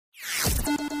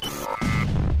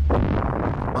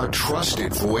a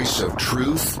trusted voice of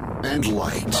truth and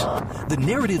light. The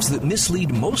narratives that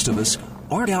mislead most of us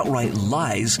aren't outright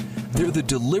lies. They're the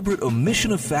deliberate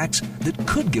omission of facts that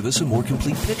could give us a more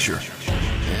complete picture.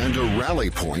 And a rally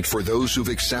point for those who've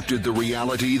accepted the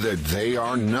reality that they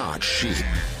are not sheep.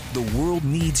 The world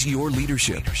needs your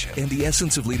leadership, and the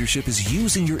essence of leadership is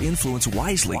using your influence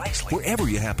wisely wherever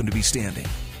you happen to be standing.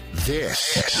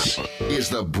 This is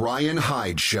the Bryan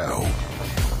Hyde Show.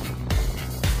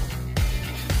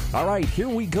 All right, here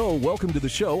we go. Welcome to the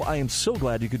show. I am so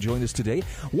glad you could join us today.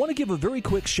 Want to give a very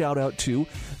quick shout out to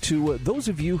those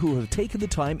of you who have taken the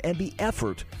time and the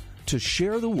effort to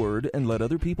share the word and let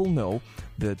other people know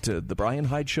that the Bryan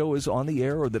Hyde Show is on the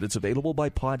air or that it's available by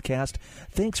podcast.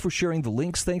 Thanks for sharing the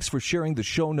links. Thanks for sharing the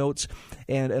show notes.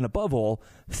 And above all,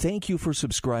 thank you for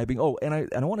subscribing. Oh, and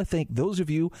I want to thank those of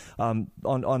you on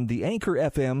the Anchor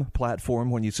FM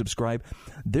platform. When you subscribe,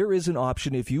 there is an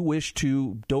option if you wish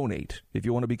to donate. If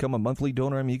you want to become a monthly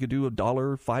donor, I mean, you could do $1,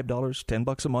 $5,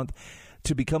 $10 a month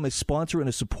to become a sponsor and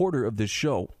a supporter of this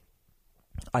show.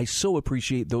 I so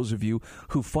appreciate those of you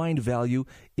who find value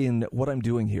in what I'm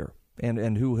doing here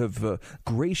and who have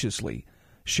graciously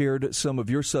shared some of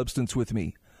your substance with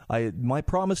me. My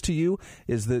promise to you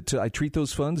is that I treat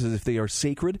those funds as if they are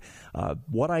sacred.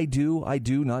 What I do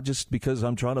not just because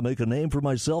I'm trying to make a name for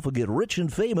myself and get rich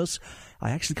and famous.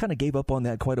 I actually kind of gave up on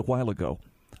that quite a while ago.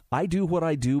 I do what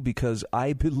I do because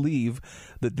I believe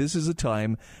that this is a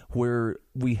time where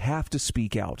we have to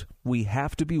speak out. We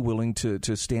have to be willing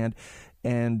to stand.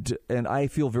 And I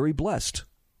feel very blessed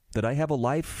that I have a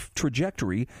life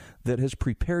trajectory that has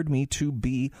prepared me to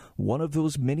be one of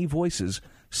those many voices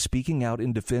speaking out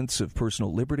in defense of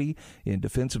personal liberty, in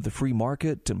defense of the free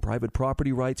market and private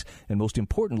property rights, and most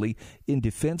importantly, in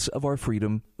defense of our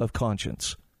freedom of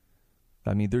conscience.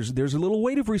 I mean, there's a little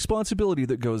weight of responsibility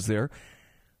that goes there,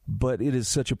 but it is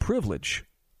such a privilege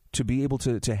to be able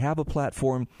to have a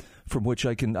platform from which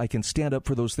I can stand up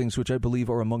for those things which I believe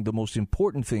are among the most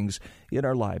important things in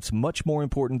our lives, much more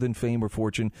important than fame or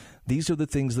fortune. These are the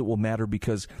things that will matter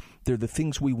because they're the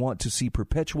things we want to see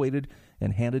perpetuated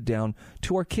and handed down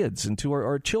to our kids and to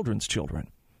our children's children.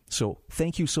 So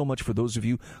thank you so much for those of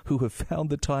you who have found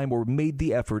the time or made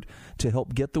the effort to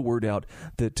help get the word out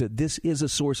that this is a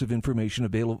source of information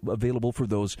available for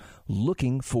those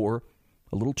looking for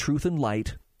a little truth and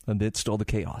light amidst all the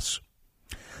chaos.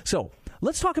 So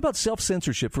let's talk about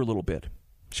self-censorship for a little bit,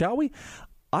 shall we?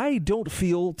 I don't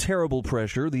feel terrible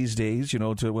pressure these days,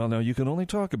 now you can only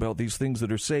talk about these things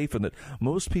that are safe and that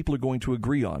most people are going to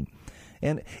agree on.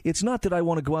 And it's not that I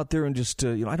want to go out there and just,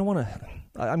 I don't want to,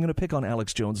 I'm going to pick on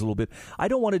Alex Jones a little bit. I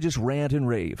don't want to just rant and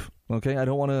rave, okay? I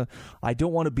don't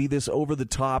want to be this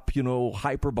over-the-top,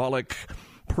 hyperbolic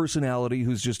personality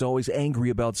who's just always angry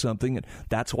about something, and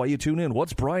that's why you tune in.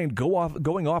 What's Bryan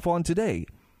going off on today?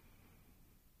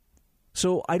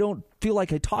 So I don't feel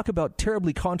like I talk about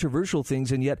terribly controversial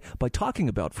things, and yet by talking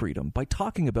about freedom, by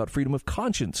talking about freedom of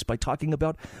conscience, by talking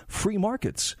about free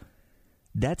markets,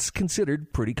 that's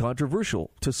considered pretty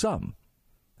controversial to some.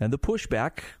 And the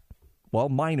pushback, while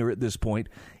minor at this point,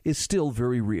 is still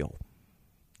very real.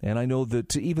 And I know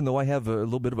that even though I have a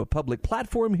little bit of a public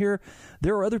platform here,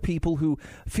 there are other people who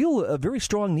feel a very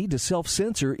strong need to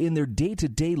self-censor in their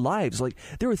day-to-day lives. Like,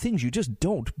 there are things you just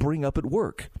don't bring up at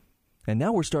work. And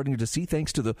now we're starting to see,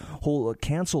 thanks to the whole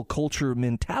cancel culture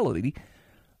mentality,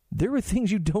 there are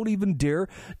things you don't even dare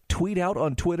tweet out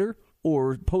on Twitter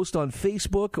or post on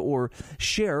Facebook or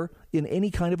share in any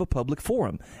kind of a public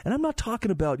forum. And I'm not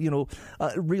talking about,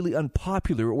 really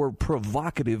unpopular or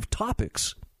provocative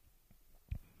topics.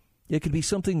 It could be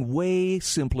something way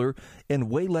simpler and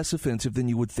way less offensive than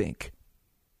you would think.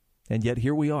 And yet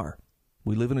here we are.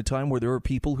 We live in a time where there are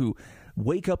people who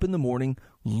wake up in the morning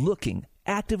looking,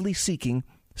 actively seeking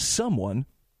someone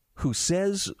who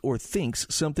says or thinks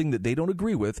something that they don't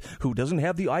agree with, who doesn't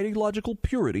have the ideological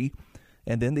purity,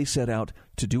 and then they set out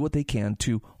to do what they can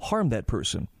to harm that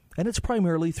person. And it's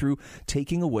primarily through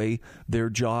taking away their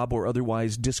job or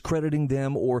otherwise discrediting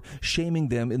them or shaming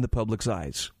them in the public's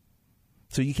eyes.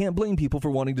 So you can't blame people for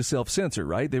wanting to self-censor,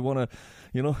 right? They want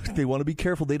to be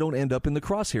careful they don't end up in the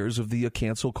crosshairs of the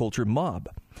cancel culture mob.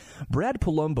 Brad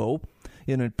Palumbo,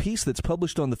 in a piece that's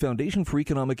published on the Foundation for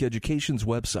Economic Education's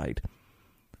website,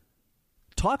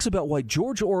 talks about why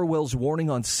George Orwell's warning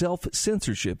on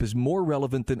self-censorship is more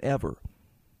relevant than ever.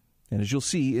 And as you'll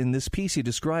see in this piece, he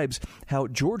describes how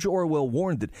George Orwell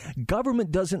warned that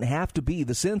government doesn't have to be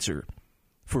the censor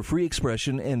for free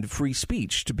expression and free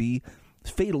speech to be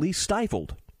fatally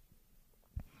stifled.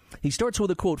 He starts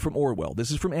with a quote from Orwell. This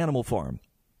is from Animal Farm.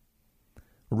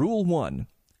 Rule 1,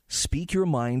 speak your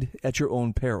mind at your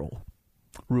own peril.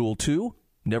 Rule 2,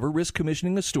 never risk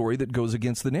commissioning a story that goes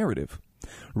against the narrative.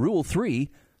 Rule 3,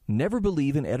 never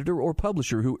believe an editor or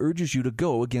publisher who urges you to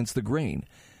go against the grain.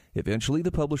 Eventually,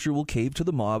 the publisher will cave to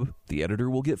the mob, the editor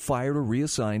will get fired or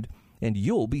reassigned, and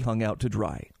you'll be hung out to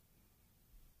dry.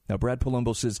 Now, Brad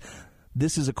Palumbo says,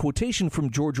 this is a quotation from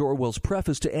George Orwell's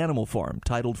preface to Animal Farm,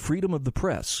 titled Freedom of the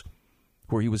Press,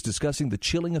 where he was discussing the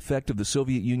chilling effect of the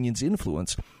Soviet Union's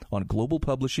influence on global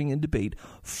publishing and debate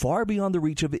far beyond the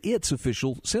reach of its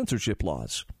official censorship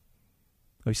laws.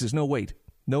 He says, no, wait.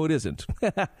 No, it isn't.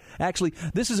 Actually,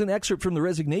 this is an excerpt from the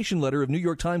resignation letter of New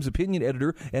York Times opinion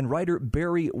editor and writer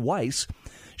Bari Weiss.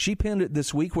 She penned it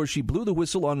this week where she blew the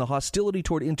whistle on the hostility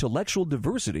toward intellectual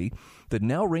diversity that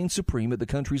now reigns supreme at the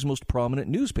country's most prominent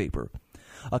newspaper.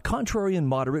 A contrarian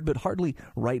moderate but hardly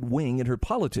right-wing in her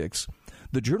politics,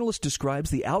 the journalist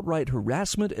describes the outright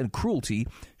harassment and cruelty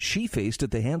she faced at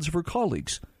the hands of her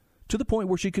colleagues, to the point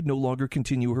where she could no longer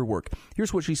continue her work.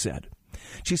 Here's what she said.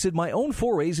 She said, my own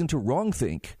forays into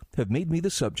wrongthink have made me the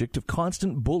subject of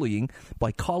constant bullying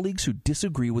by colleagues who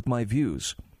disagree with my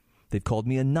views. They've called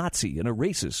me a Nazi and a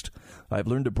racist. I've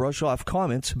learned to brush off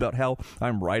comments about how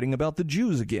I'm writing about the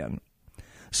Jews again.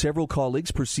 Several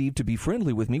colleagues perceived to be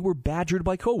friendly with me were badgered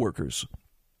by coworkers.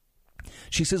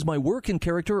 She says, my work and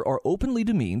character are openly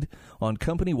demeaned on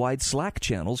company-wide Slack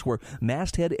channels where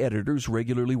masthead editors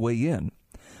regularly weigh in.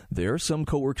 There, some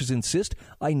coworkers insist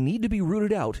I need to be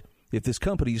rooted out if this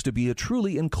company is to be a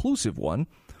truly inclusive one,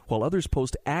 while others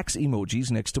post axe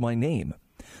emojis next to my name.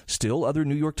 Still, other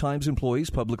New York Times employees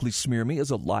publicly smear me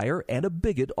as a liar and a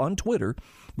bigot on Twitter,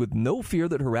 with no fear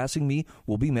that harassing me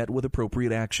will be met with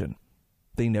appropriate action.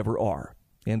 They never are.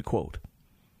 End quote.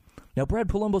 Now, Brad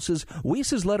Palumbo says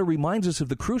Weiss's letter reminds us of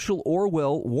the crucial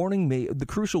warning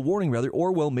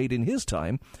Orwell made in his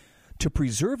time to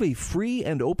preserve a free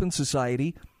and open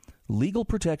society. Legal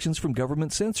protections from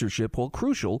government censorship, while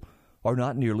crucial, are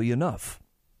not nearly enough.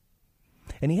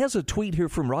 And he has a tweet here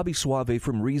from Robbie Suave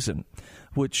from Reason,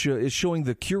 which is showing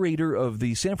the curator of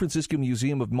the San Francisco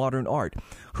Museum of Modern Art,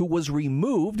 who was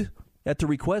removed at the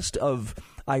request of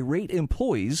irate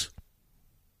employees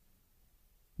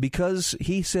because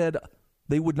he said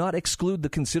they would not exclude the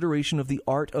consideration of the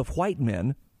art of white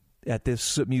men at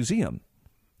this museum.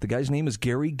 The guy's name is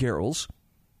Gary Garrels.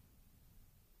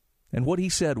 And what he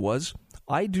said was,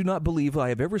 I do not believe I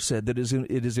have ever said that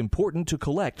it is important to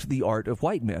collect the art of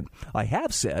white men. I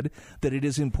have said that it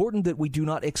is important that we do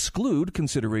not exclude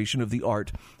consideration of the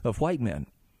art of white men.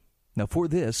 Now, for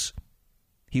this,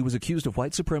 he was accused of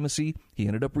white supremacy. He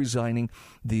ended up resigning.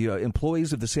 The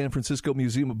employees of the San Francisco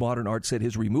Museum of Modern Art said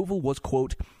his removal was,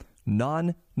 quote,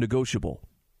 non-negotiable.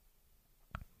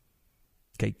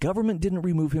 Okay, government didn't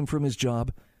remove him from his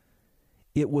job.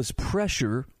 It was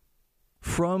pressure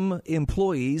from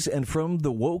employees and from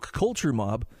the woke culture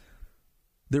mob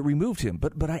that removed him.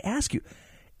 But I ask you,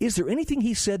 is there anything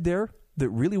he said there that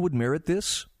really would merit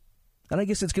this? And I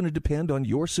guess it's going to depend on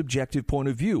your subjective point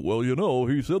of view. Well, you know,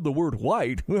 he said the word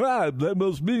white. That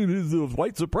must mean he's a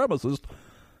white supremacist.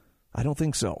 I don't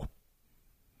think so.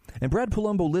 And Brad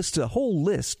Palumbo lists a whole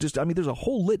list. There's a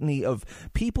whole litany of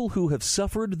people who have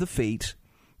suffered the fate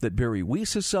that Bari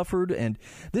Weiss has suffered, and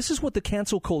this is what the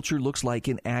cancel culture looks like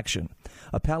in action.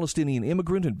 A Palestinian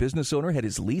immigrant and business owner had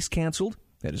his lease canceled,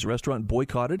 had his restaurant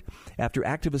boycotted, after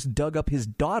activists dug up his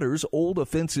daughter's old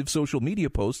offensive social media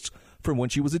posts from when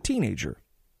she was a teenager.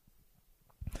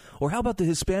 Or how about the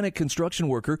Hispanic construction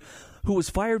worker who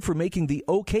was fired for making the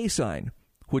OK sign,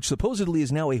 which supposedly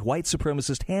is now a white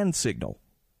supremacist hand signal?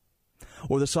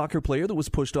 Or the soccer player that was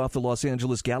pushed off the Los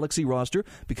Angeles Galaxy roster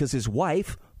because his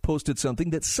wife posted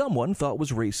something that someone thought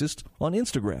was racist on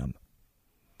Instagram.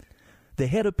 The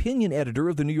head opinion editor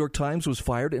of the New York Times was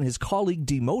fired and his colleague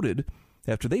demoted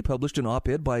after they published an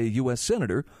op-ed by a U.S.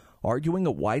 senator arguing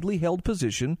a widely held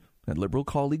position, and liberal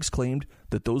colleagues claimed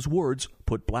that those words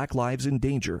put black lives in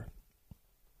danger.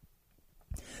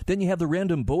 Then you have the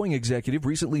random Boeing executive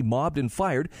recently mobbed and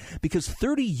fired because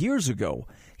 30 years ago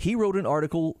he wrote an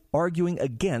article arguing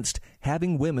against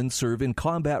having women serve in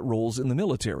combat roles in the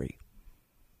military.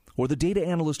 Or the data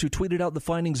analyst who tweeted out the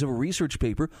findings of a research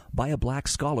paper by a black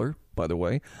scholar, by the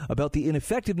way, about the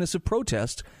ineffectiveness of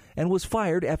protests and was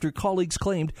fired after colleagues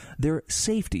claimed their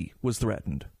safety was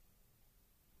threatened.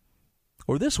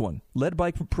 Or this one, led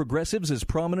by progressives as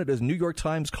prominent as New York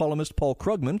Times columnist Paul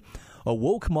Krugman, a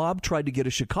woke mob tried to get a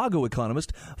Chicago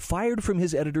economist fired from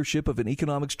his editorship of an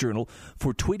economics journal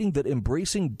for tweeting that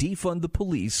embracing defund the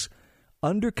police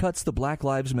undercuts the Black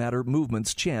Lives Matter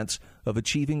movement's chance of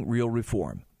achieving real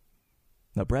reform.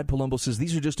 Now, Brad Palumbo says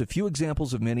these are just a few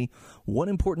examples of many. One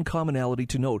important commonality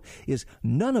to note is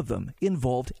none of them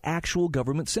involved actual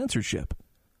government censorship.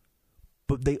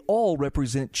 but they all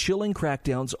represent chilling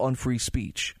crackdowns on free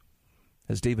speech.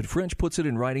 As David French puts it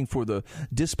in writing for the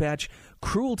Dispatch,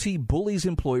 cruelty bullies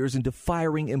employers into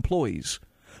firing employees.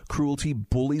 Cruelty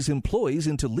bullies employees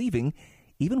into leaving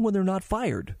even when they're not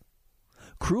fired.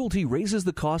 Cruelty raises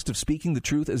the cost of speaking the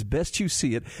truth as best you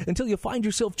see it until you find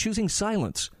yourself choosing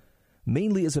silence,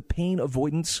 mainly as a pain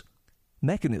avoidance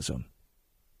mechanism.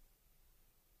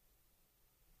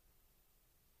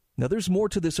 Now, there's more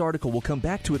to this article. We'll come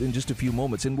back to it in just a few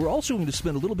moments. And we're also going to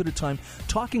spend a little bit of time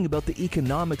talking about the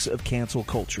economics of cancel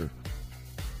culture.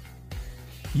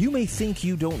 You may think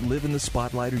you don't live in the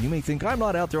spotlight, or you may think, I'm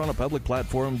not out there on a public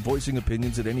platform voicing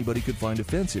opinions that anybody could find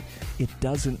offensive. It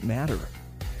doesn't matter.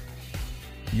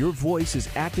 Your voice is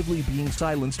actively being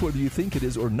silenced, whether you think it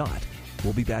is or not.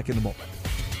 We'll be back in a moment.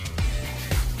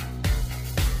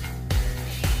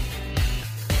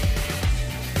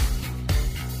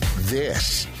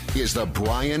 This is the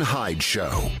Bryan Hyde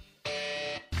Show.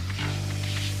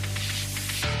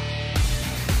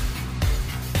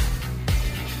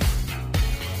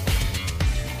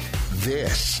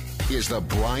 This is the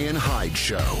Bryan Hyde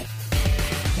Show.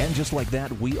 And just like that,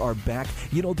 we are back.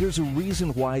 You know, there's a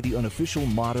reason why the unofficial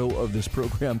motto of this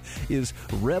program is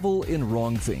revel in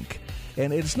wrongthink.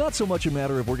 And it's not so much a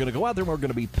matter of we're going to go out there and we're going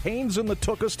to be pains in the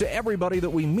tuchus to everybody that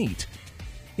we meet.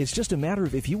 It's just a matter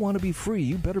of if you want to be free,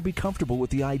 you better be comfortable with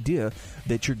the idea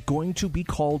that you're going to be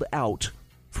called out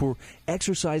for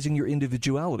exercising your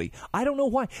individuality. I don't know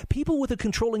why. People with a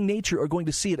controlling nature are going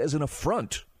to see it as an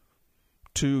affront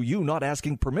to you not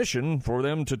asking permission for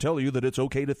them to tell you that it's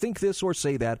okay to think this or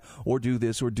say that or do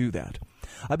this or do that.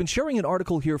 I've been sharing an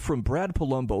article here from Brad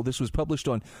Palumbo. This was published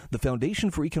on the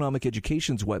Foundation for Economic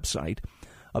Education's website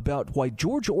about why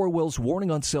George Orwell's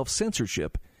warning on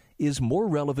self-censorship is more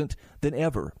relevant than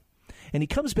ever. And he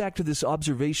comes back to this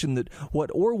observation that what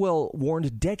Orwell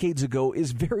warned decades ago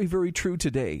is very, very true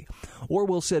today.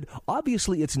 Orwell said,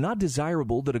 obviously it's not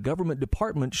desirable that a government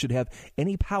department should have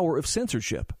any power of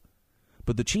censorship.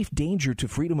 But the chief danger to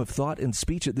freedom of thought and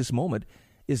speech at this moment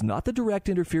is not the direct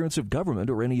interference of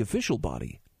government or any official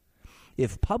body.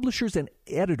 If publishers and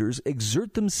editors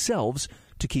exert themselves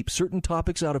to keep certain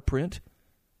topics out of print,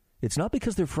 it's not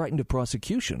because they're frightened of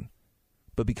prosecution,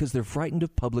 but because they're frightened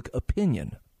of public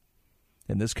opinion.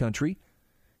 In this country,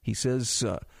 he says,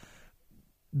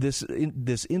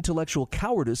 this intellectual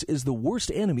cowardice is the worst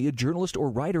enemy a journalist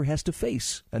or writer has to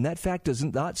face, and that fact does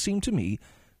not seem to me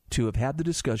to have had the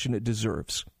discussion it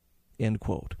deserves. End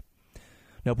quote.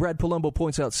 Now, Brad Palumbo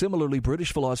points out, similarly,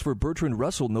 British philosopher Bertrand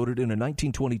Russell noted in a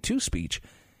 1922 speech,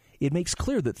 it makes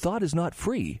clear that thought is not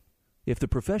free if the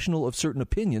professional of certain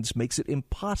opinions makes it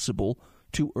impossible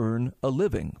to earn a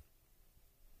living.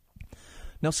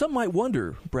 Now, some might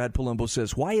wonder, Brad Palumbo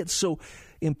says, why it's so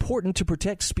important to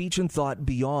protect speech and thought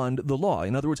beyond the law.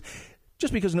 In other words,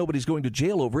 just because nobody's going to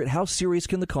jail over it, how serious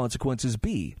can the consequences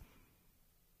be?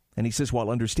 And he says,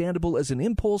 while understandable as an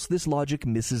impulse, this logic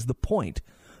misses the point.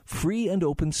 Free and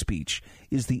open speech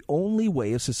is the only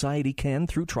way a society can,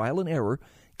 through trial and error,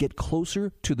 get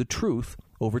closer to the truth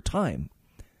over time.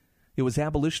 It was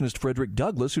abolitionist Frederick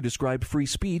Douglass who described free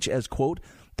speech as, quote,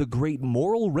 the great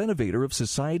moral renovator of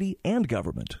society and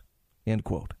government, end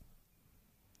quote.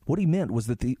 What he meant was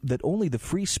that only the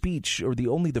free speech, or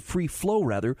only the free flow,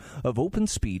 rather, of open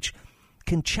speech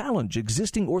can challenge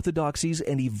existing orthodoxies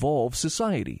and evolve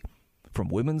society. From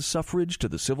women's suffrage to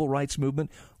the civil rights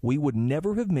movement, we would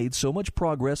never have made so much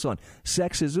progress on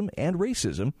sexism and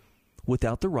racism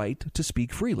without the right to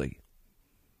speak freely.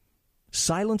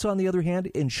 Silence, on the other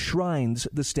hand, enshrines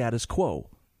the status quo,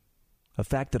 a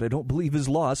fact that I don't believe is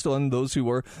lost on those who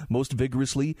are most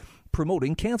vigorously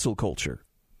promoting cancel culture.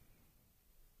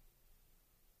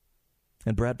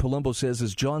 And Brad Palumbo says,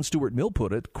 as John Stuart Mill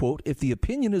put it, quote, if the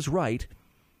opinion is right,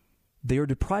 they are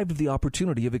deprived of the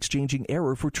opportunity of exchanging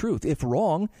error for truth. If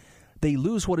wrong, they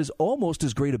lose what is almost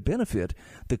as great a benefit,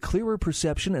 the clearer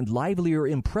perception and livelier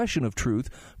impression of truth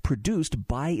produced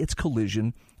by its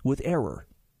collision with error.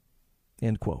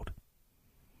 End quote.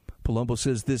 Palumbo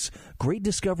says this great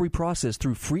discovery process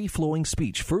through free-flowing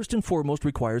speech first and foremost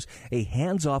requires a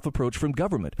hands-off approach from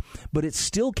government, but it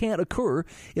still can't occur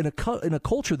in a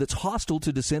culture that's hostile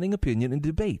to dissenting opinion and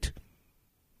debate.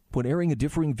 When airing a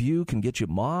differing view can get you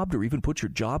mobbed or even put your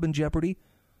job in jeopardy,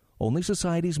 only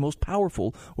society's most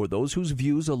powerful, or those whose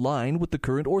views align with the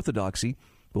current orthodoxy,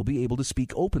 will be able to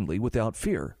speak openly without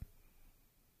fear.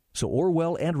 So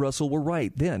Orwell and Russell were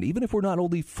right then, even if we're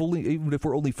only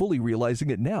fully realizing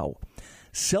it now.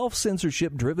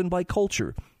 Self-censorship driven by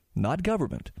culture, not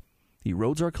government,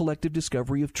 erodes our collective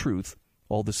discovery of truth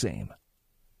all the same.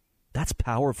 That's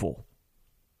powerful.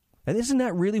 And isn't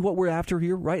that really what we're after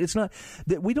here, right? It's not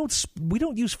that we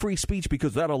don't use free speech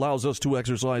because that allows us to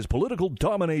exercise political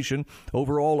domination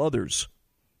over all others.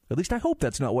 At least I hope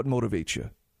that's not what motivates you.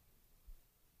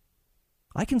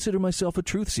 I consider myself a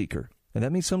truth seeker, and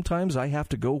that means sometimes I have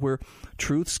to go where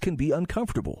truths can be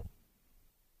uncomfortable.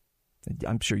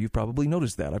 I'm sure you've probably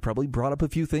noticed that. I probably brought up a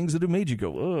few things that have made you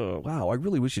go, oh, wow, I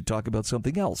really wish you'd talk about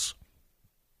something else.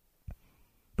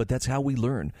 But that's how we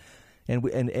learn. And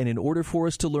in order for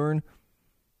us to learn,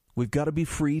 we've got to be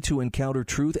free to encounter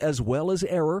truth as well as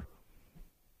error.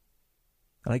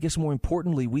 And I guess more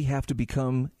importantly, we have to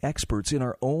become experts in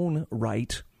our own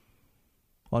right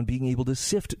on being able to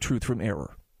sift truth from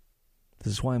error.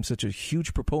 This is why I'm such a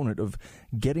huge proponent of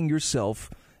getting yourself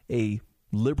a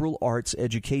liberal arts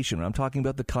education. I'm talking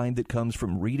about the kind that comes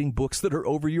from reading books that are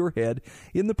over your head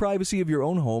in the privacy of your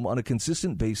own home on a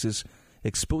consistent basis,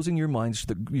 exposing your mind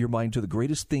to the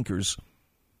greatest thinkers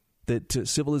that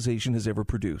civilization has ever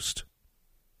produced.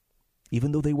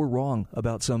 Even though they were wrong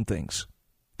about some things,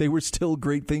 they were still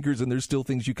great thinkers, and there's still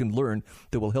things you can learn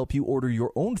that will help you order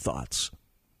your own thoughts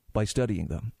by studying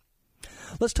them.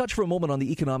 Let's touch for a moment on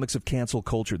the economics of cancel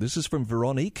culture. This is from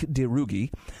Veronique de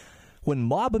Rugy. When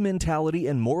mob mentality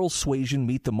and moral suasion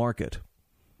meet the market,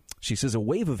 she says a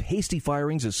wave of hasty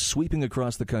firings is sweeping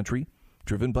across the country,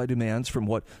 driven by demands from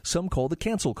what some call the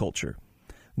cancel culture.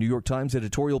 New York Times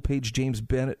editorial page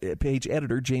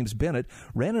editor James Bennett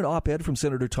ran an op-ed from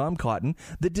Senator Tom Cotton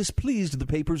that displeased the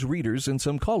paper's readers and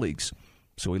some colleagues,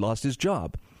 so he lost his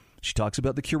job. She talks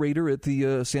about the curator at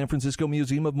the San Francisco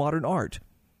Museum of Modern Art.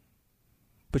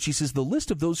 But she says the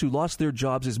list of those who lost their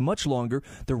jobs is much longer.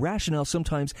 The rationale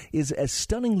sometimes is as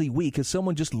stunningly weak as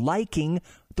someone just liking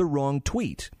the wrong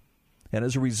tweet. And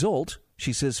as a result,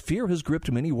 she says fear has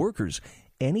gripped many workers.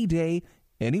 Any day,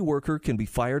 any worker can be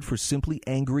fired for simply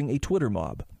angering a Twitter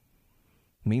mob.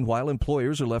 Meanwhile,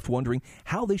 employers are left wondering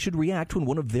how they should react when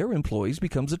one of their employees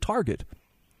becomes a target.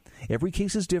 Every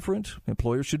case is different.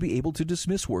 Employers should be able to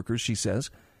dismiss workers, she says.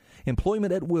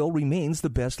 Employment at will remains the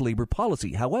best labor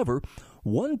policy. However,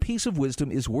 one piece of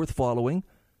wisdom is worth following.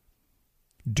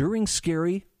 During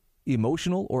scary,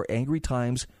 emotional, or angry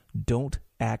times, don't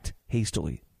act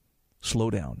hastily. Slow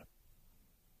down.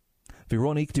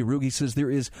 Veronique de Rugy says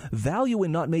there is value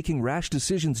in not making rash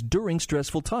decisions during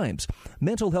stressful times.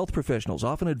 Mental health professionals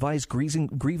often advise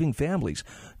grieving families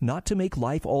not to make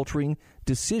life-altering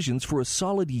decisions for a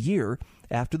solid year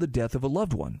after the death of a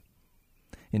loved one.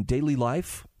 In daily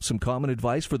life, some common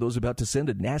advice for those about to send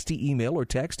a nasty email or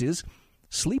text is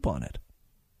sleep on it.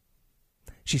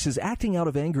 She says acting out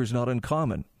of anger is not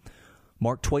uncommon.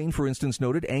 Mark Twain, for instance,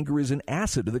 noted anger is an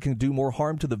acid that can do more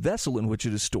harm to the vessel in which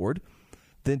it is stored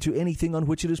than to anything on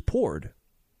which it is poured.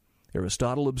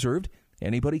 Aristotle observed,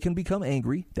 anybody can become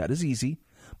angry, that is easy,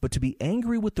 but to be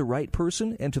angry with the right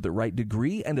person and to the right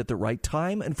degree and at the right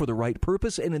time and for the right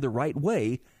purpose and in the right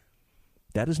way,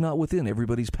 that is not within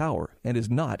everybody's power and is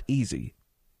not easy.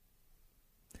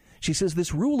 She says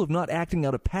this rule of not acting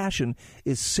out of passion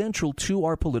is central to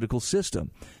our political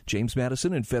system. James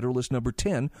Madison in Federalist No.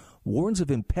 10 warns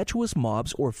of impetuous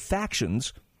mobs or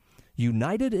factions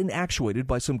united and actuated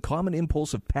by some common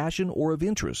impulse of passion or of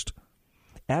interest,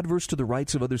 adverse to the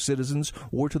rights of other citizens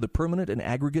or to the permanent and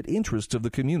aggregate interests of the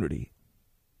community.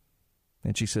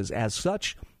 And she says, as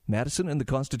such, Madison and the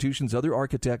Constitution's other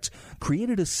architects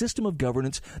created a system of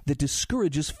governance that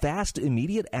discourages fast,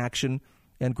 immediate action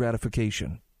and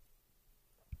gratification.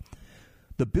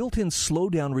 The built-in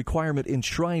slowdown requirement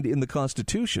enshrined in the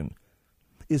Constitution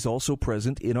is also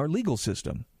present in our legal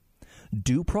system.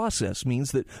 Due process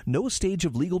means that no stage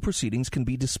of legal proceedings can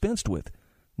be dispensed with.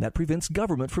 That prevents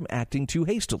government from acting too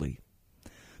hastily.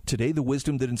 Today, the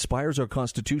wisdom that inspires our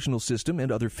constitutional system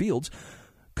and other fields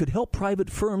could help private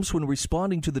firms when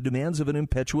responding to the demands of an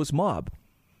impetuous mob.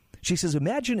 She says,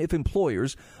 imagine if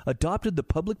employers adopted the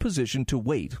public position to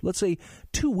wait, let's say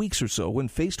 2 weeks or so, when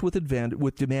faced with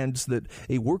demands that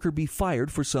a worker be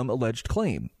fired for some alleged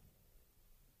claim.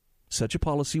 Such a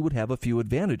policy would have a few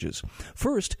advantages.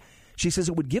 First, she says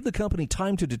it would give the company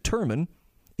time to determine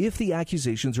if the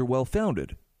accusations are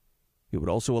well-founded. It would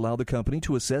also allow the company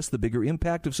to assess the bigger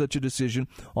impact of such a decision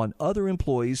on other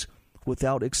employees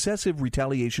without excessive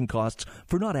retaliation costs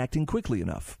for not acting quickly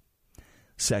enough.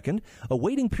 Second, a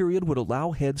waiting period would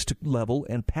allow heads to level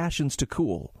and passions to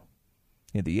cool.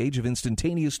 In the age of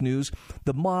instantaneous news,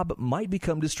 the mob might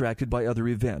become distracted by other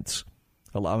events,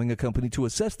 allowing a company to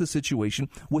assess the situation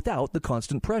without the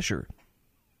constant pressure.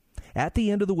 At the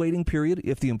end of the waiting period,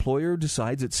 if the employer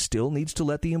decides it still needs to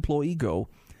let the employee go,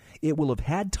 it will have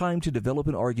had time to develop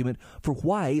an argument for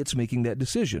why it's making that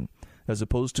decision, as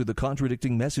opposed to the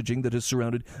contradicting messaging that has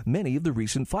surrounded many of the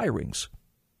recent firings.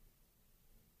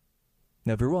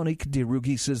 Now, Veronique de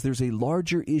Rugy says there's a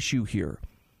larger issue here,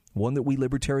 one that we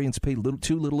libertarians pay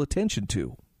too little attention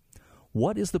to.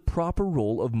 What is the proper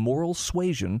role of moral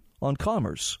suasion on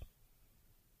commerce?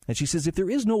 And she says if there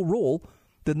is no role,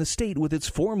 then the state with its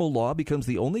formal law becomes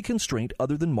the only constraint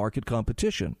other than market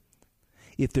competition.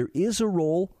 If there is a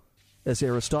role, as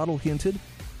Aristotle hinted,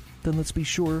 then let's be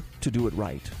sure to do it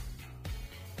right.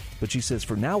 But she says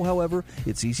for now, however,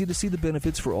 it's easy to see the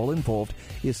benefits for all involved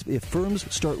if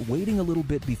firms start waiting a little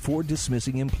bit before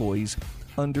dismissing employees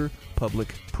under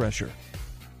public pressure.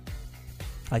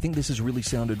 I think this is really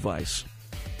sound advice.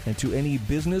 And to any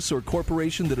business or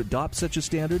corporation that adopts such a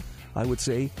standard, I would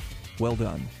say, well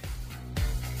done.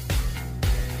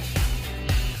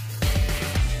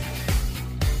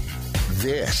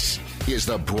 This is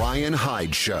the Bryan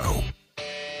Hyde Show.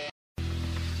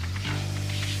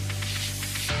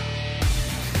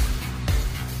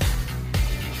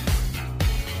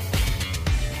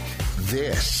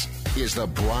 This is the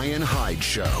Bryan Hyde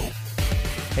Show.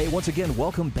 Hey, once again,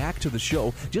 welcome back to the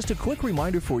show. Just a quick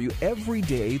reminder for you, every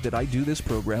day that I do this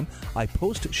program, I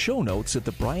post show notes at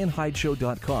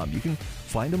thebryanhydeshow.com. You can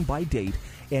find them by date.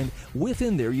 And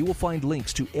within there, you will find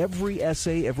links to every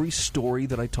essay, every story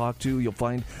that I talk to. You'll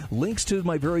find links to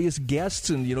my various guests,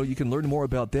 and, you can learn more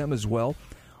about them as well.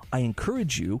 I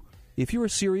encourage you, if you're a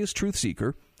serious truth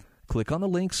seeker, click on the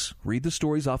links, read the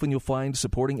stories. Often you'll find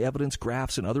supporting evidence,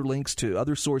 graphs, and other links to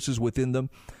other sources within them.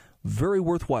 Very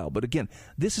worthwhile. But again,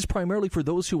 this is primarily for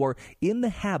those who are in the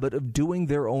habit of doing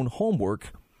their own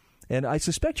homework. And I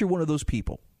suspect you're one of those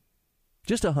people.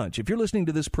 Just a hunch. If you're listening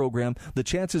to this program, the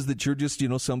chances that you're just,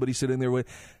 somebody sitting there with,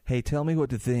 hey, tell me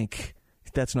what to think,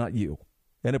 that's not you.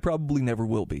 And it probably never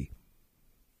will be.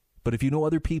 But if you know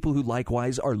other people who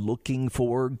likewise are looking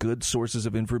for good sources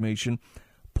of information,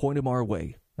 point them our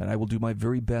way. And I will do my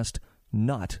very best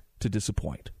not to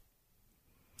disappoint.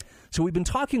 So we've been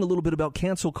talking a little bit about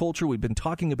cancel culture. We've been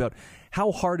talking about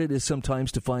how hard it is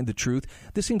sometimes to find the truth.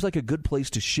 This seems like a good place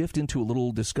to shift into a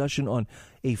little discussion on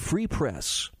a free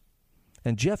press.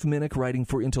 And Jeff Minnick, writing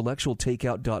for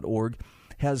intellectualtakeout.org,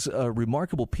 has a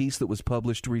remarkable piece that was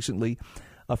published recently,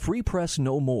 A Free Press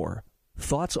No More,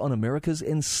 Thoughts on America's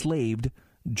Enslaved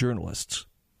Journalists.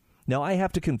 Now, I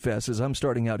have to confess, as I'm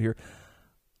starting out here,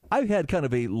 I've had kind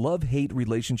of a love-hate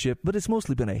relationship, but it's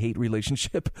mostly been a hate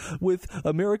relationship with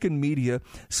American media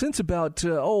since about,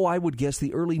 I would guess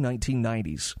the early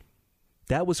 1990s.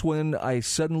 That was when I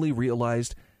suddenly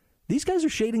realized these guys are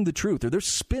shading the truth, or they're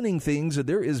spinning things, and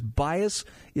there is bias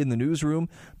in the newsroom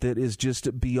that is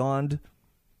just beyond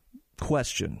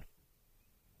question.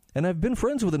 And I've been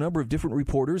friends with a number of different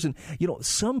reporters, and,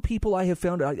 some people I have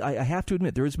found, I have to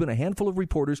admit, there has been a handful of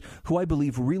reporters who I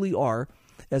believe really are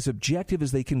as objective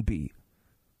as they can be.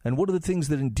 And one of the things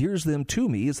that endears them to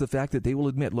me is the fact that they will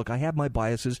admit, look, I have my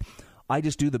biases. I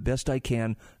just do the best I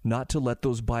can not to let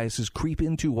those biases creep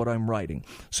into what I'm writing.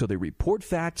 So they report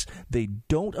facts. They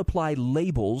don't apply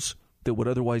labels that would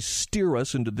otherwise steer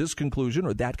us into this conclusion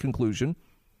or that conclusion.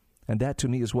 And that, to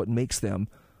me, is what makes them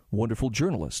wonderful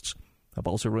journalists. I've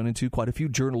also run into quite a few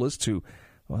journalists who,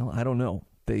 I don't know.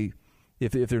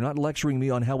 If they're not lecturing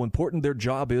me on how important their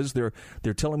job is, they're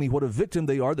telling me what a victim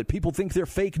they are, that people think they're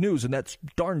fake news, and that's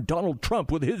darn Donald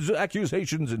Trump with his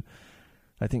accusations. And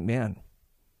I think, man,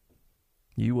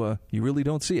 you really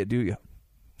don't see it, do you?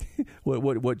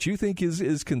 What you think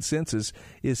is consensus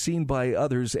is seen by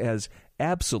others as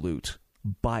absolute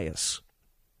bias.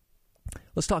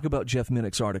 Let's talk about Jeff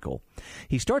Minnick's article.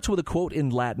 He starts with a quote in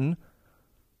Latin,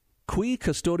 Qui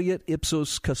custodiet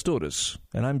ipsos custodes,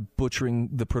 and I'm butchering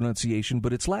the pronunciation,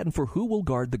 but it's Latin for who will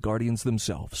guard the guardians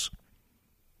themselves.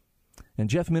 And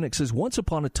Jeff Minnick says, once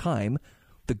upon a time,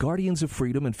 the guardians of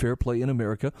freedom and fair play in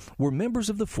America were members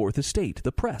of the Fourth Estate,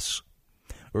 the press.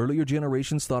 Earlier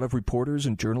generations thought of reporters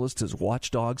and journalists as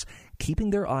watchdogs,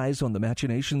 keeping their eyes on the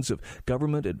machinations of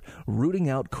government and rooting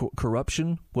out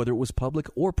corruption, whether it was public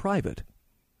or private.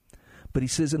 But he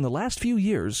says in the last few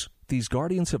years, these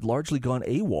guardians have largely gone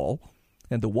AWOL,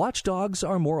 and the watchdogs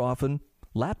are more often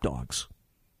lapdogs.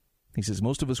 He says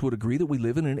most of us would agree that we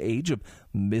live in an age of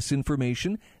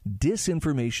misinformation,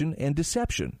 disinformation, and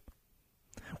deception.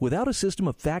 Without a system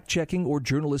of fact-checking or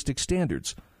journalistic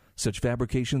standards, such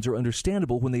fabrications are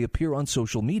understandable when they appear on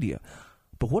social media.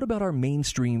 But what about our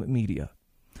mainstream media?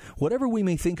 Whatever we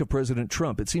may think of President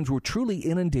Trump, it seems we're truly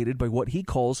inundated by what he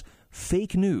calls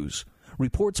fake news,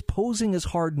 reports posing as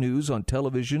hard news on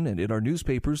television and in our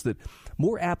newspapers that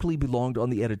more aptly belonged on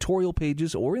the editorial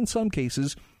pages or, in some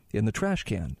cases, in the trash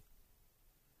can.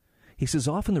 He says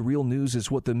often the real news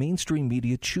is what the mainstream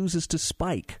media chooses to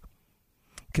spike.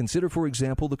 Consider, for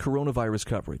example, the coronavirus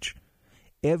coverage.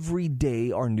 Every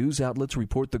day, our news outlets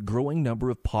report the growing number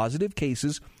of positive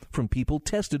cases from people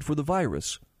tested for the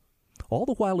virus, all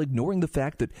the while ignoring the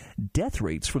fact that death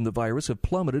rates from the virus have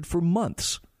plummeted for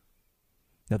months.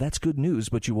 Now, that's good news,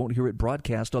 but you won't hear it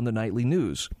broadcast on the nightly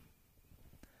news.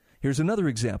 Here's another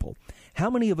example.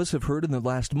 How many of us have heard in the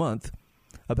last month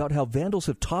about how vandals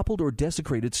have toppled or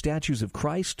desecrated statues of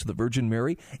Christ, the Virgin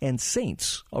Mary, and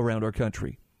saints around our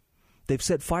country? They've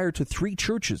set fire to 3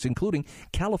 churches, including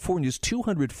California's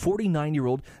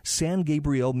 249-year-old San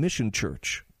Gabriel Mission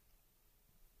Church.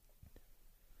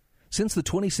 Since the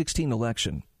 2016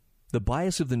 election, the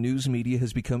bias of the news media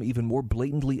has become even more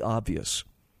blatantly obvious,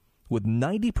 with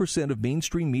 90% of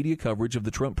mainstream media coverage of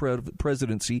the Trump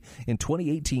presidency in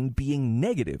 2018 being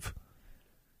negative.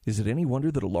 Is it any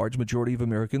wonder that a large majority of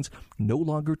Americans no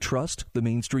longer trust the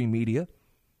mainstream media?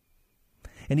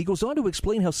 And he goes on to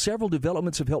explain how several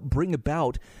developments have helped bring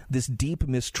about this deep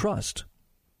mistrust.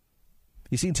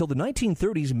 You see, until the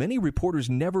 1930s, many reporters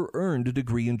never earned a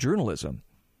degree in journalism.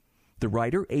 The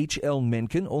writer H.L.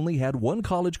 Mencken only had 1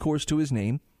 college course to his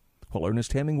name, while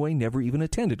Ernest Hemingway never even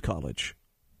attended college.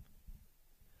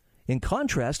 In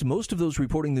contrast, most of those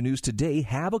reporting the news today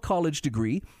have a college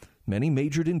degree. Many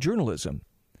majored in journalism.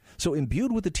 So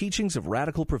imbued with the teachings of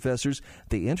radical professors,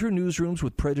 they enter newsrooms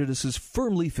with prejudices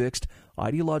firmly fixed,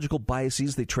 ideological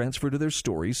biases they transfer to their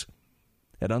stories.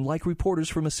 And unlike reporters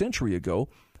from a century ago,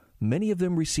 many of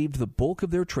them received the bulk of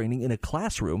their training in a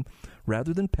classroom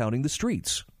rather than pounding the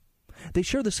streets. They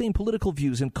share the same political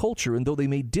views and culture, and though they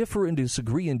may differ and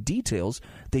disagree in details,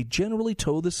 they generally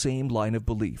toe the same line of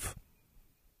belief.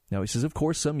 Now, he says, of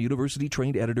course, some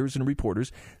university-trained editors and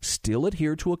reporters still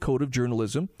adhere to a code of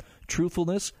journalism,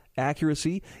 truthfulness,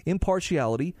 accuracy,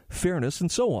 impartiality, fairness, and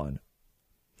so on.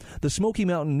 The Smoky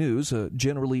Mountain News, a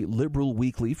generally liberal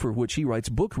weekly for which he writes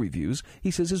book reviews, he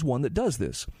says is one that does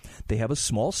this. They have a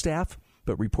small staff,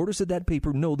 but reporters at that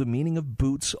paper know the meaning of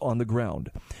boots on the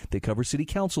ground. They cover city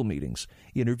council meetings,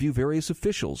 interview various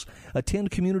officials,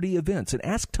 attend community events, and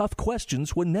ask tough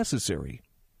questions when necessary.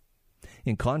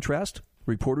 In contrast,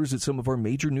 reporters at some of our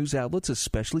major news outlets,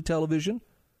 especially television,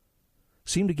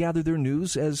 seem to gather their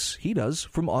news, as he does,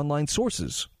 from online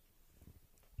sources.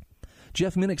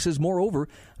 Jeff Minnick says, moreover,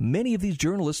 many of these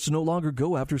journalists no longer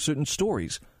go after certain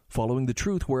stories, following the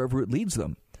truth wherever it leads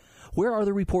them. Where are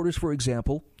the reporters, for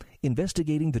example,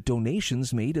 investigating the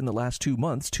donations made in the last 2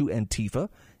 months to Antifa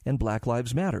and Black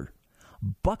Lives Matter?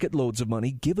 Bucket loads of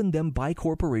money given them by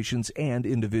corporations and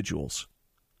individuals.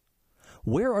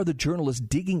 Where are the journalists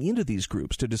digging into these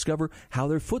groups to discover how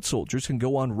their foot soldiers can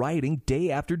go on rioting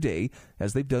day after day,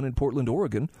 as they've done in Portland,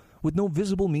 Oregon, with no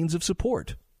visible means of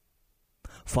support?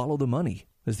 Follow the money,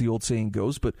 as the old saying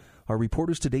goes, but our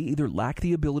reporters today either lack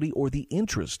the ability or the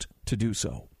interest to do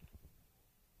so.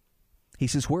 He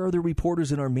says, where are the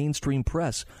reporters in our mainstream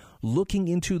press looking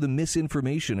into the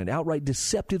misinformation and outright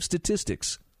deceptive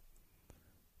statistics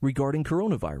regarding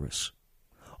coronavirus?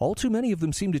 All too many of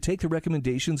them seem to take the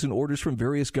recommendations and orders from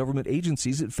various government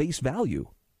agencies at face value.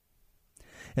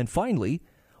 And finally,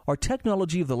 our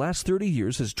technology of the last 30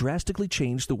 years has drastically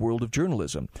changed the world of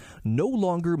journalism. No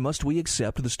longer must we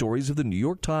accept the stories of the New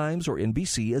York Times or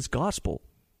NBC as gospel.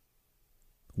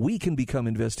 We can become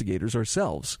investigators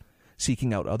ourselves,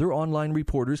 seeking out other online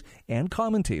reporters and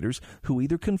commentators who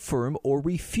either confirm or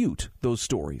refute those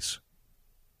stories.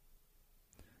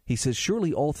 He says,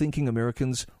 surely all thinking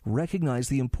Americans recognize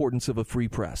the importance of a free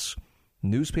press,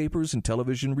 newspapers and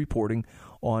television reporting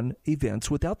on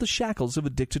events without the shackles of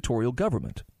a dictatorial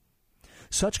government.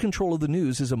 Such control of the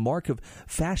news is a mark of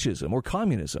fascism or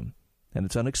communism, and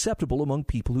it's unacceptable among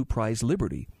people who prize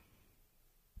liberty.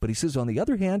 But he says, on the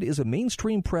other hand, is a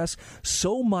mainstream press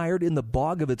so mired in the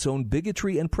bog of its own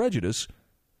bigotry and prejudice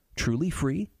truly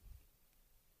free?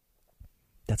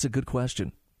 That's a good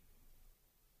question.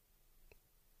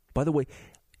 By the way,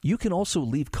 you can also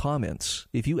leave comments.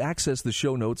 If you access the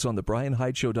show notes on the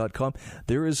BryanHydeShow.com,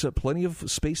 there is plenty of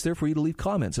space there for you to leave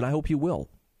comments, and I hope you will.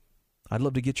 I'd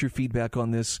love to get your feedback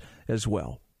on this as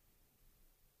well.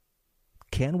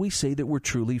 Can we say that we're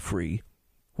truly free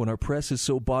when our press is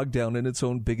so bogged down in its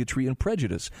own bigotry and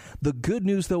prejudice? The good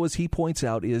news, though, as he points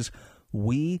out, is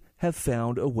we have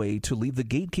found a way to leave the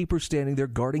gatekeeper standing there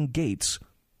guarding gates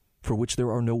for which there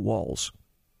are no walls.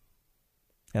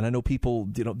 And I know people,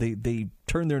 they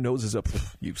turn their noses up.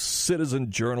 You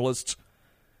citizen journalists.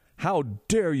 How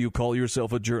dare you call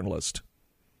yourself a journalist?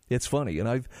 It's funny.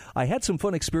 And I had some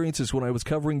fun experiences when I was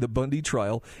covering the Bundy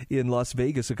trial in Las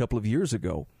Vegas a couple of years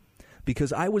ago,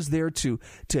 because I was there to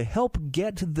help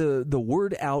get the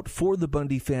word out for the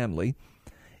Bundy family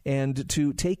and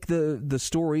to take the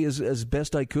story as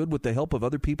best I could with the help of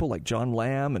other people like John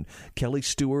Lamb and Kelly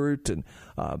Stewart and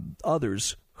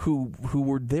others who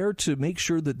were there to make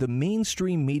sure that the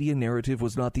mainstream media narrative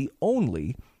was not the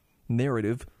only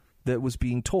narrative that was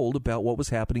being told about what was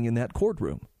happening in that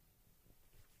courtroom.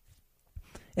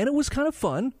 And it was kind of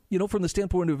fun, from the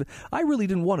standpoint of I really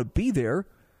didn't want to be there.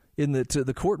 In that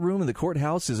the courtroom and the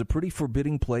courthouse is a pretty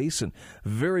forbidding place, and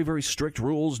very, very strict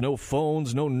rules. No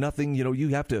phones, no nothing. You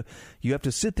have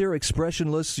to sit there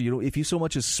expressionless. If you so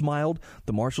much as smiled,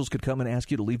 the marshals could come and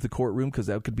ask you to leave the courtroom because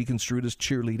that could be construed as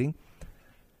cheerleading.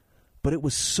 But it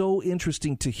was so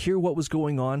interesting to hear what was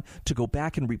going on, to go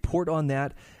back and report on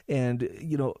that, and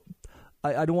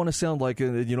I don't want to sound like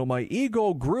my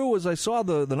ego grew as I saw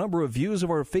the number of views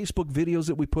of our Facebook videos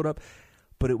that we put up.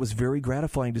 But it was very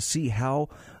gratifying to see how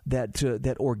that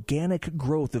organic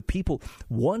growth of people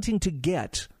wanting to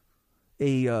get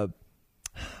I'm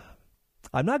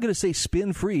not going to say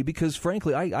spin-free because,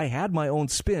 frankly, I had my own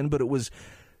spin, but it was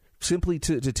simply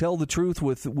to tell the truth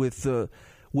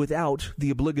without the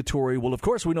obligatory, well, of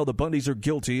course we know the Bundys are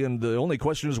guilty, and the only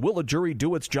question is, will a jury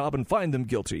do its job and find them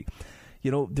guilty?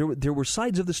 There were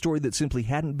sides of the story that simply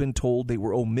hadn't been told. They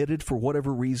were omitted for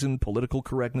whatever reason, political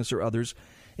correctness or others.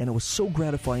 And it was so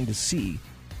gratifying to see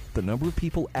the number of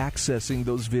people accessing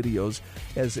those videos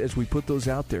as we put those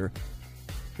out there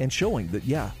and showing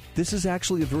that, this is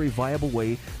actually a very viable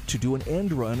way to do an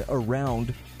end run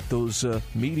around those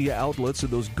media outlets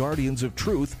and those guardians of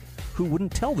truth who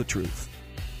wouldn't tell the truth.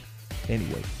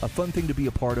 Anyway, a fun thing to be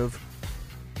a part of,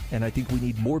 and I think we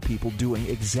need more people doing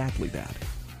exactly that.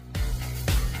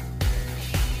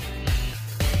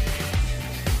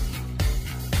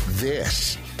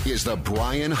 This is the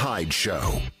Bryan Hyde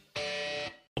Show.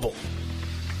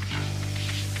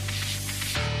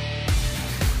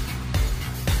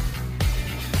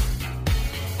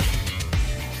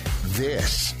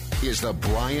 This is the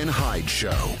Bryan Hyde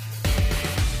Show.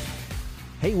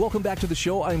 Hey, welcome back to the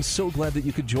show. I'm so glad that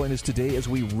you could join us today as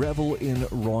we revel in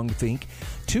wrongthink.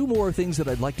 Two more things that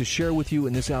I'd like to share with you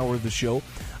in this hour of the show.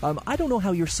 I don't know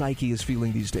how your psyche is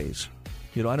feeling these days.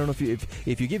 I don't know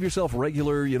if you give yourself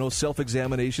regular,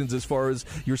 self-examinations as far as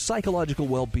your psychological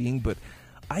well-being, but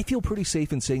I feel pretty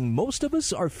safe in saying most of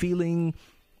us are feeling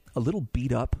a little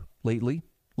beat up lately,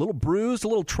 a little bruised, a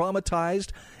little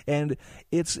traumatized, and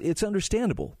it's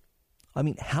understandable. I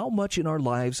mean, how much in our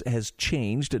lives has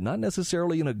changed, and not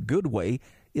necessarily in a good way,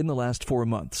 in the last 4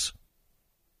 months?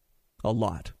 A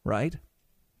lot, right?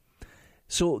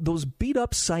 So those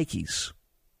beat-up psyches,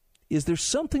 is there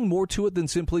something more to it than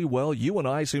simply, well, you and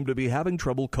I seem to be having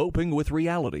trouble coping with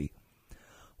reality?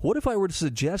 What if I were to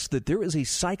suggest that there is a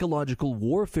psychological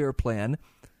warfare plan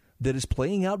that is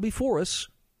playing out before us,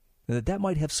 and that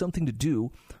might have something to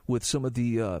do with some of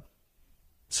the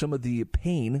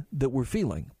pain that we're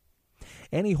feeling?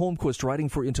 Annie Holmquist, writing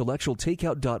for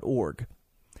intellectualtakeout.org,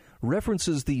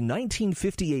 references the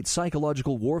 1958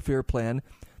 psychological warfare plan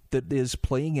that is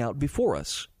playing out before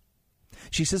us.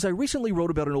 She says, I recently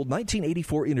wrote about an old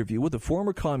 1984 interview with the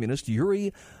former communist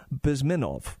Yuri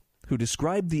Bezmenov, who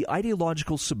described the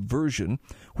ideological subversion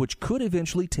which could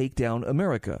eventually take down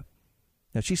America.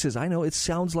 Now, she says, I know it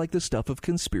sounds like the stuff of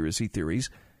conspiracy theories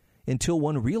until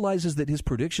one realizes that his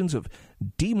predictions of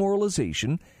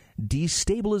demoralization,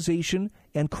 destabilization,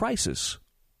 and crisis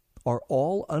are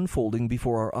all unfolding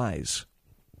before our eyes.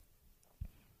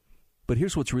 But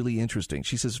here's what's really interesting.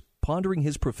 She says, pondering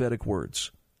his prophetic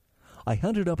words, I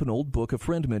hunted up an old book a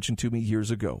friend mentioned to me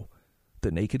years ago, The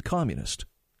Naked Communist.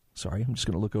 Sorry, I'm just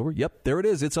going to look over. Yep, there it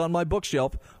is. It's on my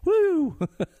bookshelf. Woo!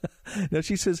 Now,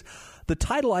 she says, the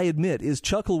title, I admit, is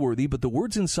chuckle-worthy, but the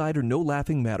words inside are no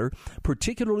laughing matter,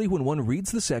 particularly when one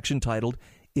reads the section titled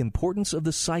Importance of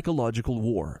the Psychological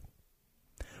War.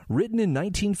 Written in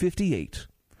 1958,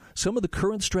 some of the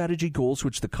current strategy goals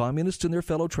which the communists and their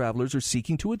fellow travelers are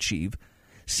seeking to achieve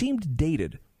seemed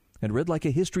dated and read like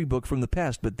a history book from the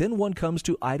past, but then one comes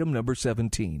to item number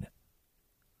 17.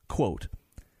 Quote,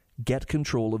 get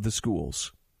control of the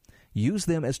schools. Use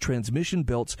them as transmission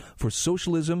belts for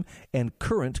socialism and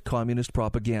current communist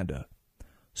propaganda.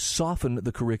 Soften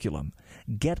the curriculum.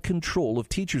 Get control of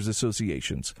teachers'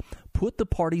 associations. Put the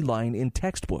party line in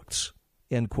textbooks.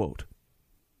 End quote.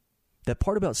 That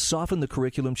part about soften the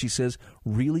curriculum, she says,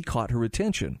 really caught her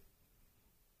attention.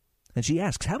 And she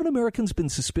asks, haven't Americans been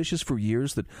suspicious for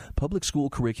years that public school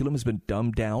curriculum has been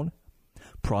dumbed down?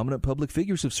 Prominent public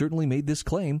figures have certainly made this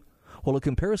claim, while a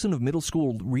comparison of middle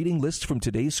school reading lists from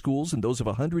today's schools and those of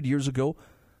 100 years ago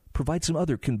provide some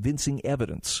other convincing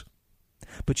evidence.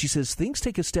 But she says things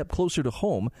take a step closer to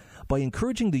home by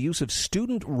encouraging the use of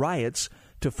student riots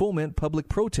to foment public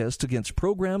protests against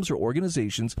programs or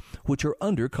organizations which are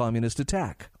under communist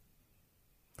attack.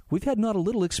 We've had not a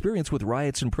little experience with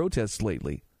riots and protests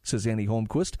lately, says Annie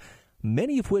Holmquist,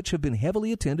 many of which have been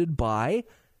heavily attended by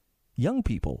young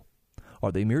people.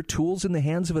 Are they mere tools in the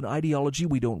hands of an ideology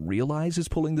we don't realize is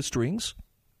pulling the strings?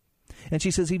 And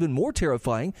she says even more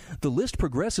terrifying, the list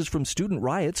progresses from student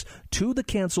riots to the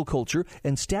cancel culture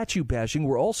and statue bashing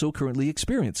we're also currently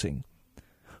experiencing.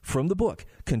 From the book,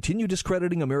 Continue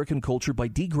Discrediting American Culture by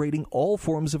Degrading All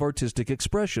Forms of Artistic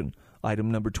Expression.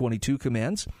 Item number 22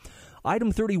 commands.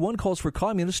 Item 31 calls for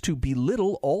communists to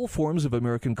belittle all forms of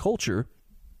American culture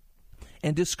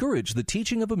and discourage the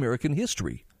teaching of American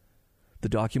history. The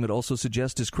document also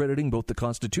suggests discrediting both the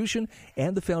Constitution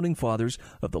and the Founding Fathers.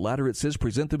 Of the latter, it says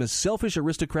present them as selfish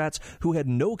aristocrats who had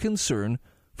no concern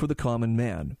for the common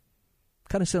man.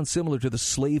 Kind of sounds similar to the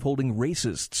slave-holding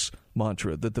racists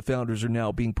mantra that the founders are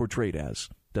now being portrayed as,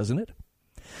 doesn't it?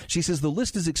 She says the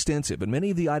list is extensive, and many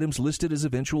of the items listed as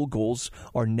eventual goals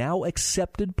are now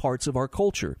accepted parts of our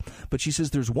culture. But she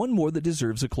says there's one more that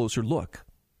deserves a closer look.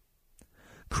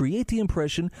 Create the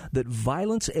impression that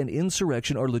violence and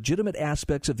insurrection are legitimate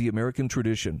aspects of the American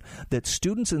tradition, that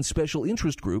students and special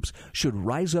interest groups should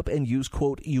rise up and use,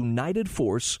 quote, united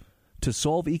force to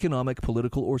solve economic,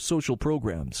 political, or social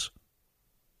programs.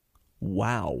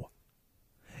 Wow.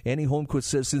 Annie Holmquist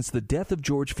says since the death of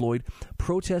George Floyd,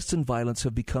 protests and violence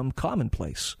have become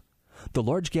commonplace. The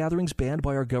large gatherings banned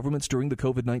by our governments during the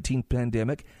COVID-19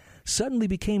 pandemic suddenly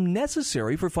became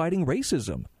necessary for fighting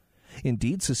racism.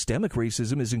 Indeed, systemic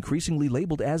racism is increasingly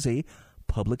labeled as a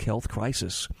public health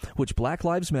crisis, which Black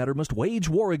Lives Matter must wage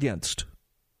war against.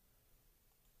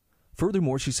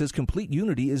 Furthermore, she says complete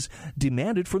unity is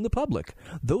demanded from the public.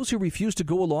 Those who refuse to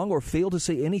go along or fail to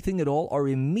say anything at all are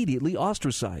immediately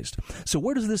ostracized. So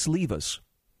where does this leave us?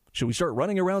 Should we start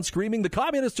running around screaming, the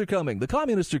communists are coming, the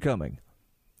communists are coming?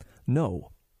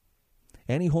 No.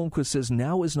 Annie Holmquist says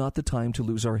now is not the time to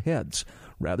lose our heads.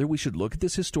 Rather, we should look at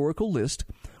this historical list,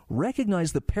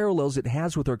 recognize the parallels it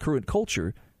has with our current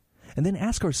culture, and then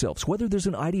ask ourselves whether there's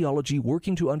an ideology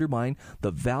working to undermine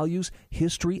the values,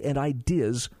 history, and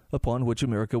ideas upon which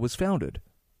America was founded.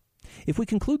 If we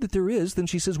conclude that there is, then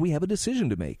she says we have a decision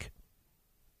to make.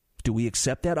 Do we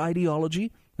accept that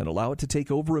ideology and allow it to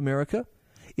take over America?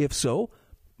 If so,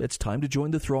 it's time to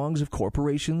join the throngs of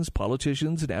corporations,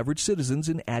 politicians, and average citizens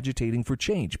in agitating for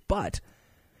change. But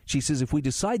she says if we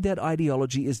decide that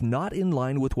ideology is not in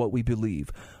line with what we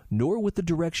believe, nor with the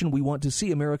direction we want to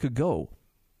see America go,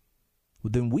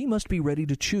 then we must be ready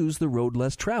to choose the road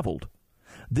less traveled.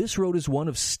 This road is one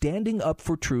of standing up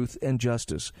for truth and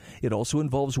justice. It also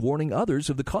involves warning others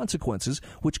of the consequences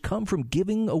which come from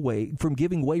giving way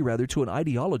to an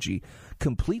ideology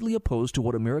completely opposed to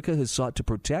what America has sought to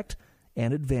protect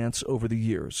and advance over the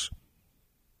years.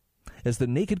 As the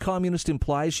naked communist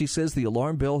implies, she says the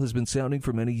alarm bell has been sounding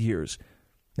for many years.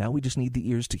 Now we just need the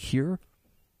ears to hear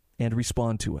and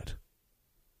respond to it.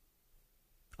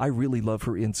 I really love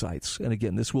her insights. And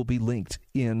again, this will be linked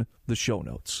in the show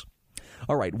notes.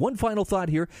 All right, one final thought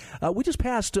here. We just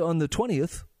passed on the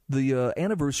 20th, the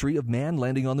anniversary of man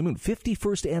landing on the moon,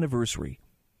 51st anniversary.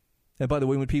 And by the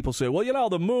way, when people say, well,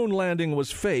 the moon landing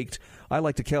was faked, I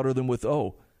like to counter them with,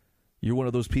 oh, you're one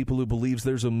of those people who believes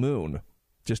there's a moon.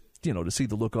 Just, to see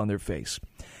the look on their face.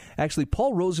 Actually,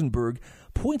 Paul Rosenberg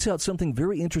points out something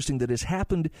very interesting that has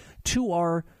happened to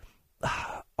our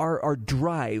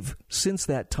drive since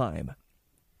that time.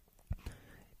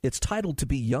 It's titled To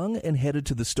Be Young and Headed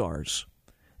to the Stars.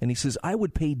 And he says, I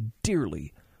would pay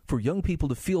dearly for young people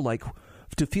to feel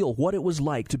what it was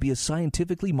like to be a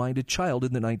scientifically minded child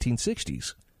in the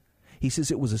 1960s. He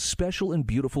says it was a special and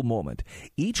beautiful moment.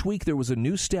 Each week there was a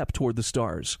new step toward the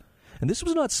stars. And this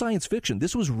was not science fiction.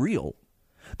 This was real.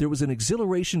 There was an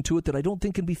exhilaration to it that I don't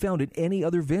think can be found in any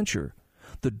other venture.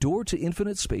 The door to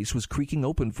infinite space was creaking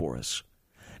open for us.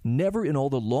 Never in all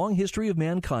the long history of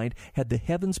mankind had the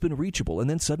heavens been reachable, and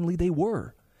then suddenly they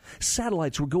were.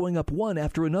 Satellites were going up one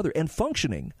after another and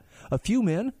functioning. A few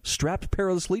men, strapped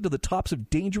perilously to the tops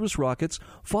of dangerous rockets,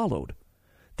 followed.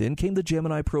 Then came the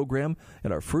Gemini program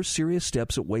and our first serious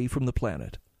steps away from the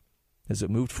planet. As it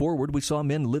moved forward, we saw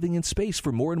men living in space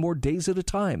for more and more days at a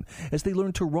time as they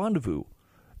learned to rendezvous.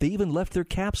 They even left their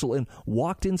capsule and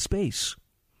walked in space.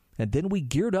 And then we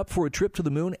geared up for a trip to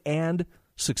the moon and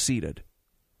succeeded.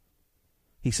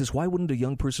 He says, why wouldn't a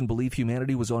young person believe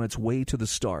humanity was on its way to the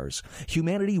stars?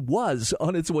 Humanity was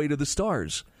on its way to the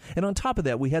stars. And on top of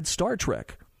that, we had Star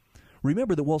Trek.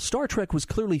 Remember that while Star Trek was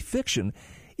clearly fiction,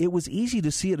 it was easy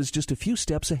to see it as just a few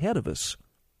steps ahead of us.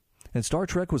 And Star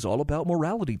Trek was all about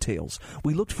morality tales.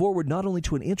 We looked forward not only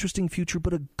to an interesting future,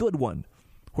 but a good one.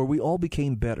 where we all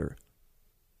became better.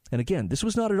 And again, this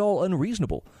was not at all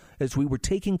unreasonable, as we were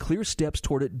taking clear steps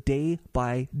toward it day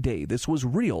by day. This was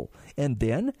real. And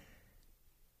then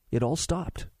it all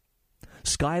stopped.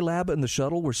 Skylab and the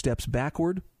shuttle were steps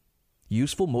backward,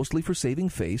 useful mostly for saving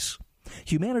face.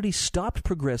 Humanity stopped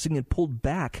progressing and pulled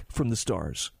back from the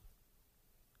stars.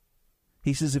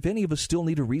 He says, if any of us still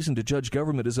need a reason to judge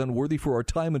government as unworthy for our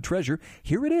time and treasure,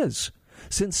 here it is.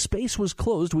 Since space was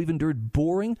closed, we've endured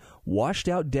boring,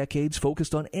 washed-out decades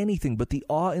focused on anything but the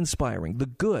awe-inspiring, the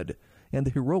good, and the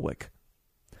heroic.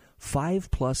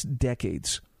 5+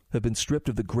 decades have been stripped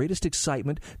of the greatest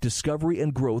excitement, discovery,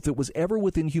 and growth that was ever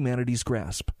within humanity's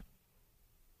grasp.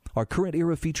 Our current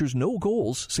era features no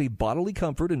goals save bodily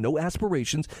comfort and no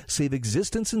aspirations save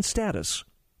existence and status.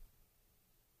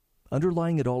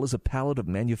 Underlying it all is a palette of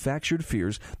manufactured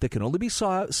fears that can only be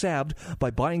salved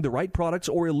by buying the right products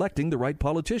or electing the right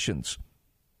politicians.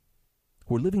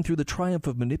 We're living through the triumph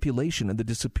of manipulation and the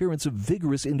disappearance of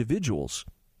vigorous individuals.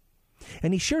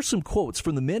 And he shares some quotes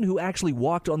from the men who actually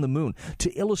walked on the moon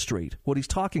to illustrate what he's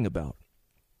talking about.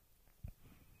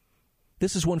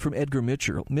 This is one from Edgar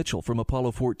Mitchell from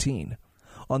Apollo 14.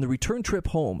 On the return trip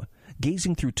home,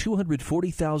 gazing through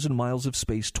 240,000 miles of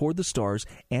space toward the stars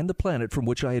and the planet from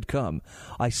which I had come,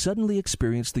 I suddenly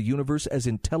experienced the universe as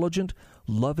intelligent,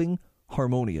 loving,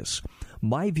 harmonious.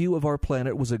 My view of our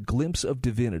planet was a glimpse of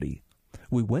divinity.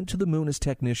 We went to the moon as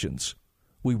technicians.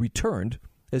 We returned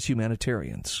as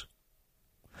humanitarians.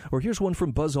 Or here's one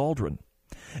from Buzz Aldrin.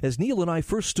 As Neil and I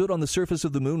first stood on the surface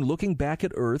of the moon looking back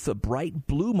at Earth, a bright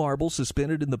blue marble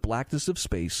suspended in the blackness of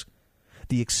space,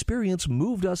 the experience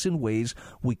moved us in ways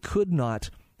we could not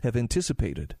have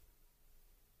anticipated.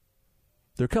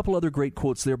 There are a couple other great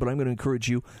quotes there, but I'm going to encourage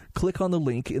you, click on the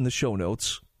link in the show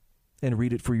notes and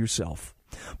read it for yourself.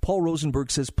 Paul Rosenberg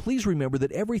says, please remember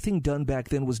that everything done back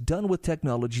then was done with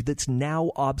technology that's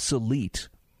now obsolete.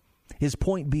 His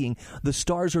point being, the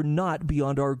stars are not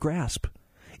beyond our grasp.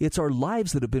 It's our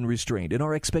lives that have been restrained and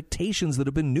our expectations that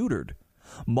have been neutered.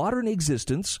 Modern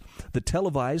existence, the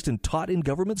televised and taught in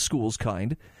government schools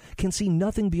kind, can see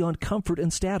nothing beyond comfort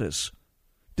and status.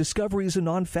 Discovery is a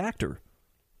non-factor.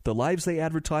 The lives they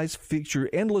advertise feature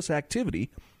endless activity,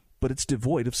 but it's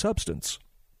devoid of substance.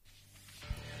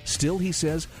 Still, he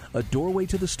says, a doorway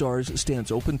to the stars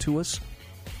stands open to us,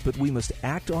 but we must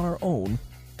act on our own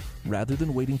rather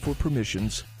than waiting for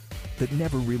permissions that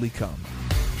never really come.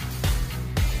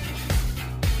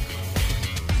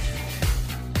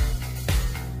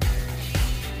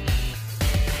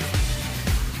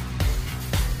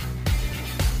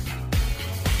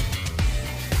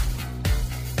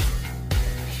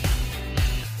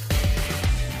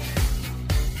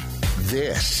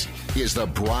 This is the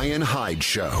Bryan Hyde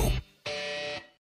Show.